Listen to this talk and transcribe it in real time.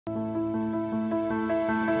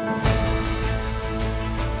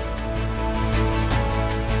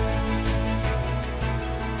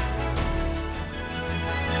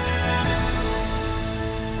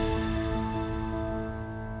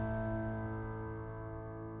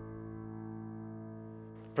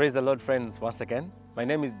Praise the Lord, friends, once again. My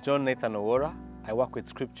name is John Nathan Owora. I work with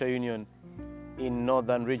Scripture Union in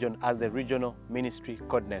Northern Region as the Regional Ministry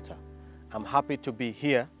Coordinator. I'm happy to be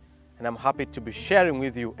here and I'm happy to be sharing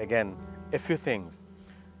with you again a few things.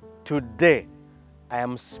 Today, I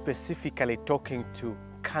am specifically talking to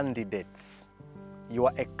candidates. You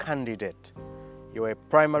are a candidate. You are a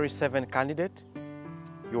primary 7 candidate.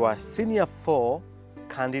 You are a senior 4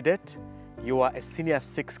 candidate. You are a senior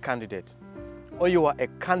 6 candidate. Or you are a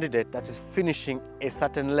candidate that is finishing a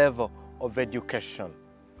certain level of education.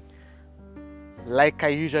 Like I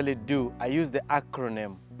usually do, I use the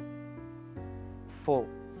acronym for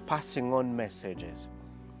passing on messages.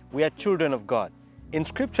 We are children of God. In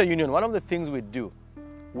Scripture Union, one of the things we do,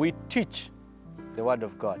 we teach the Word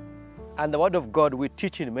of God. And the Word of God we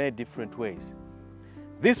teach in many different ways.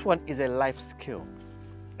 This one is a life skill,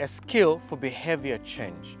 a skill for behavior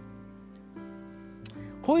change.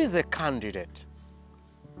 Who is a candidate?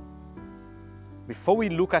 Before we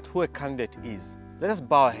look at who a candidate is, let us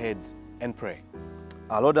bow our heads and pray.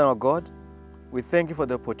 Our Lord and our God, we thank you for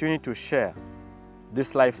the opportunity to share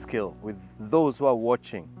this life skill with those who are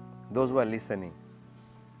watching, those who are listening.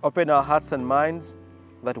 Open our hearts and minds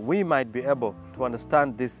that we might be able to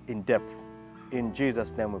understand this in depth. In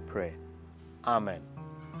Jesus' name we pray. Amen.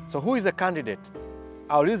 So who is a candidate?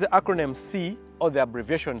 I'll use the acronym C, or the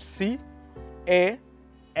abbreviation C.A.N.D.I.D.A.T.E.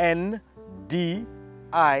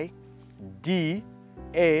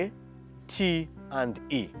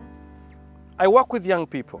 I work with young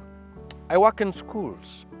people. I work in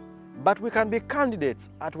schools. But we can be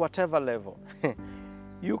candidates at whatever level.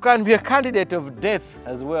 You can be a candidate of death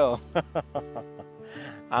as well.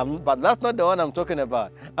 But that's not the one I'm talking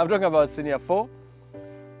about. I'm talking about senior 4,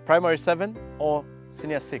 primary 7, or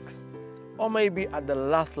senior 6. Or maybe at the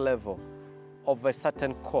last level of a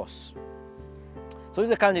certain course. So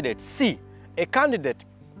who's a candidate? C. A candidate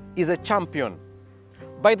is a champion.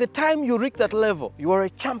 By the time you reach that level, you are a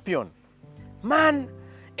champion. Man,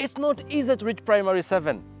 it's not easy to reach primary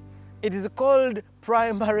 7. It is called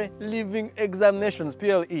Primary Leaving Examinations,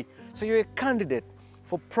 PLE. So you're a candidate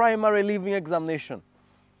for Primary Leaving Examination.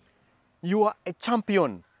 You are a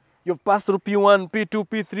champion. You've passed through P1, P2,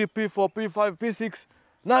 P3, P4, P5, P6.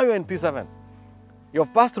 Now you're in P7.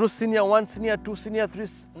 You've passed through Senior 1, Senior 2, Senior 3.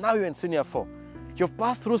 Now you're in Senior 4. You've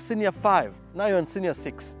passed through Senior 5. Now you're in Senior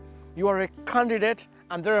 6. You are a candidate,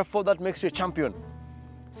 and therefore that makes you a champion.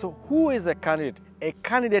 So who is a candidate? A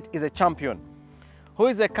candidate is a champion. Who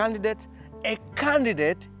is a candidate? A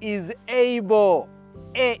candidate is able.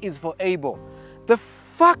 A is for able. The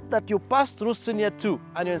fact that you passed through Senior 2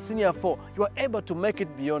 and you're in Senior 4, you are able to make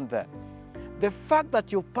it beyond that. The fact that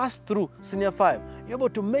you passed through Senior 5, you're able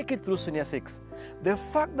to make it through Senior 6. The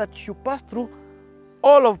fact that you passed through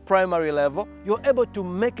all of primary level, you're able to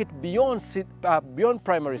make it beyond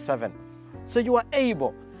primary 7. So you are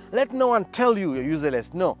able. Let no one tell you you're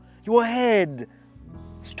useless. No. Your head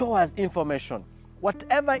stores information.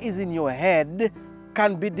 Whatever is in your head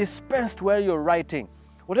can be dispensed while you're writing.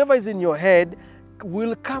 Whatever is in your head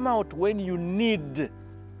will come out when you need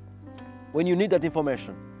that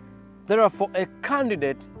information. Therefore, a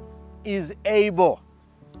candidate is able.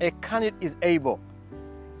 A candidate is able.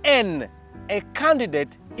 N, a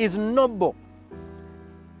candidate is noble.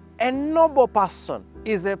 A noble person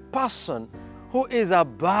is a person who is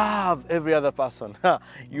above every other person.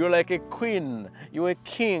 You're like a queen, you're a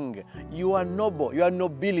king, you are noble, you are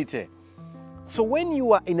nobility. So when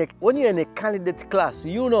you're in a candidate class,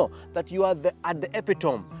 you know that you are at the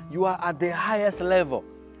epitome, you are at the highest level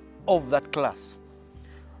of that class.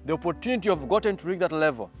 The opportunity you've gotten to reach that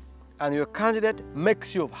level, and your candidate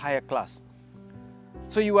makes you of higher class.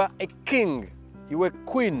 So you are a king, you are a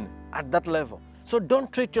queen at that level. So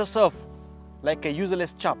don't treat yourself like a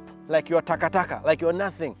useless chap, like you're taka-taka, like you're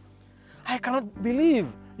nothing. I cannot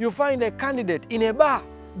believe you find a candidate in a bar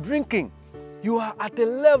drinking. You are at a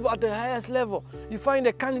level, at the highest level. You find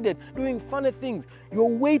a candidate doing funny things. You're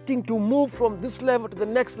waiting to move from this level to the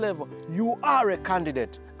next level. You are a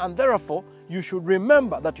candidate, and therefore you should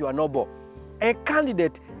remember that you are noble. A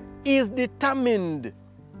candidate is determined.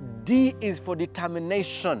 D is for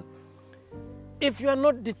determination. If you are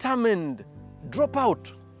not determined, drop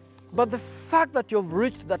out. But the fact that you've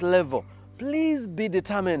reached that level, please be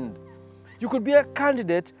determined. You could be a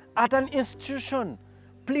candidate at an institution.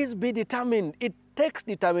 Please be determined. It takes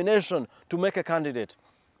determination to make a candidate.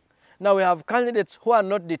 Now we have candidates who are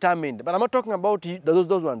not determined, but I'm not talking about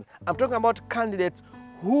those ones. I'm talking about candidates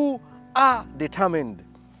who are determined.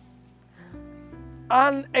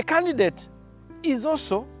 And a candidate is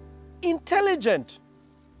also intelligent.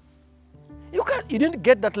 You didn't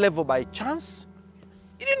get that level by chance.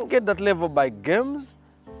 You didn't get that level by games.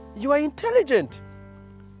 You are intelligent.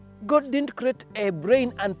 God didn't create a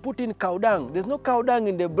brain and put in cow dung. There's no cow dung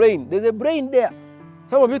in the brain. There's a brain there.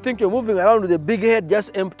 Some of you think you're moving around with a big head,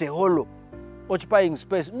 just empty, hollow, occupying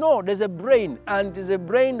space. No, there's a brain, and it's a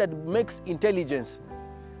brain that makes intelligence.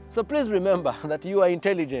 So please remember that you are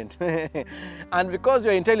intelligent. And because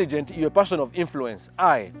you're intelligent, you're a person of influence.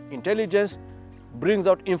 Intelligence brings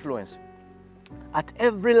out influence. At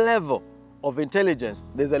every level of intelligence,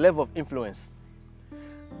 there's a level of influence.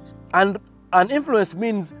 And influence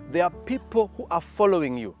means there are people who are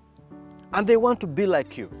following you, and they want to be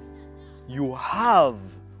like you. You have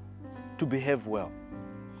to behave well.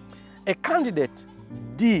 A candidate,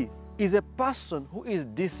 D, is a person who is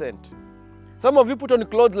decent. Some of you put on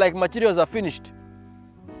clothes like materials are finished.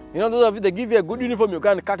 You know, those of you, they give you a good uniform, you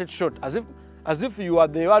can't cut it short, as if you are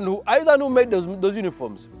the one who made those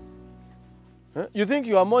uniforms. You think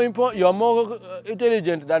you are more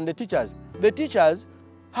intelligent than the teachers. The teachers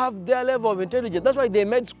have their level of intelligence. That's why they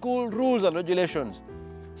made school rules and regulations.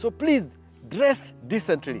 So please, dress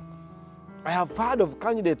decently. I have heard of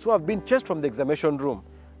candidates who have been chased from the examination room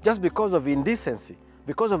just because of indecency,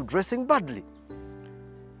 because of dressing badly.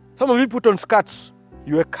 Some of you put on skirts.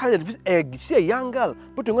 You're a candidate, you see a young girl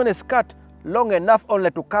putting on a skirt long enough only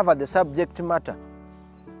to cover the subject matter.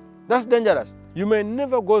 That's dangerous. You may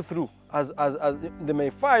never go through, as they may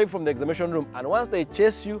fire you from the examination room, and once they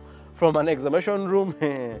chase you from an examination room,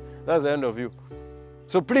 that's the end of you.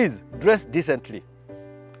 So please, dress decently.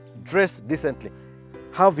 Dress decently.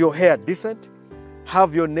 Have your hair decent.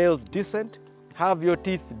 Have your nails decent. Have your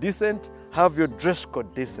teeth decent. Have your dress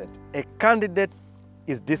code decent. A candidate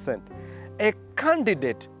is decent. A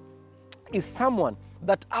candidate is someone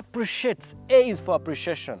that appreciates. A is for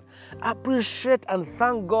appreciation. Appreciate and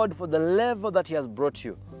thank God for the level that He has brought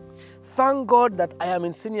you. Thank God that I am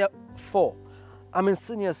in senior 4. I'm in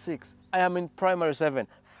senior 6. I am in primary 7.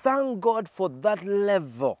 Thank God for that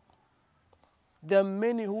level. There are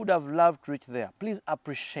many who would have loved to reach there. Please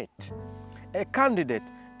appreciate. A candidate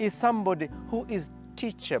is somebody who is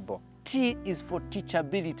teachable. T is for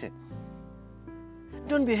teachability.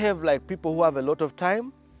 Don't behave like people who have a lot of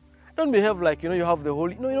time. Don't behave like, you have the whole...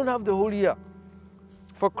 No, you don't have the whole year.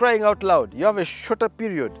 For crying out loud, you have a shorter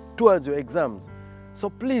period towards your exams. So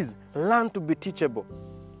please, learn to be teachable.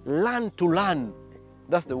 Learn to learn.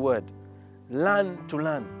 That's the word. Learn to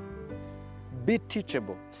learn. Be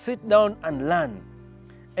teachable. Sit down and learn.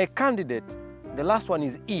 A candidate, the last one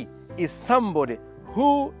is E, is somebody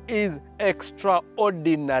who is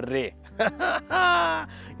extraordinary. You're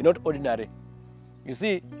not ordinary. You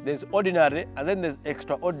see, there's ordinary and then there's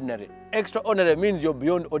extraordinary. Extraordinary means you're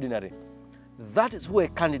beyond ordinary. That is who a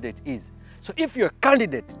candidate is. So if you're a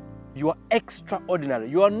candidate, you are extraordinary.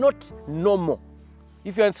 You are not normal.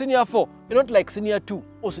 If you're in senior 4, you're not like senior 2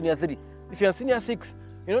 or senior 3. If you're in senior 6,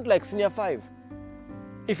 you're not like senior 5.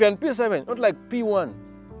 If you're in P7, not like P1.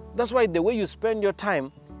 That's why the way you spend your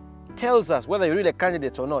time tells us whether you're really a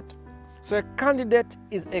candidate or not. So a candidate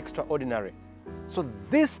is extraordinary. So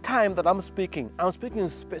this time that I'm speaking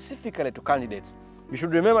specifically to candidates. You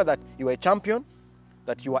should remember that you are a champion,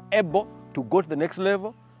 that you are able to go to the next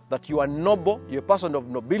level, that you are noble, you're a person of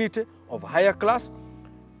nobility, of higher class.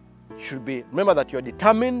 You should remember that you are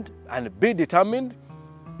determined and be determined.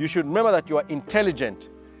 You should remember that you are intelligent.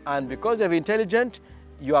 And because you're intelligent,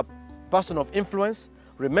 you are a person of influence.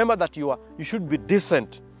 Remember that you should be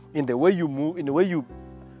decent in the way you move, in the way you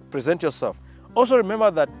present yourself. Also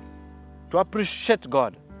remember that to appreciate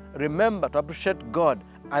God. Remember to appreciate God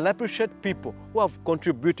and appreciate people who have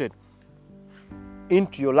contributed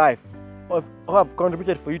into your life, or who have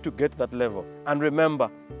contributed for you to get to that level. And remember,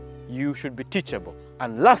 you should be teachable.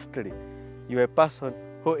 And lastly, you're a person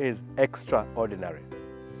who is extraordinary.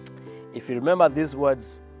 If you remember these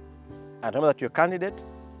words and remember that you're a candidate,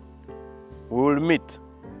 we will meet.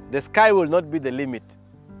 The sky will not be the limit.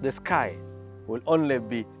 The sky will only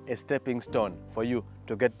be a stepping stone for you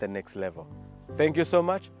to get the next level. Thank you so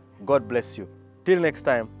much. God bless you. Till next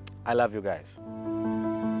time, I love you guys.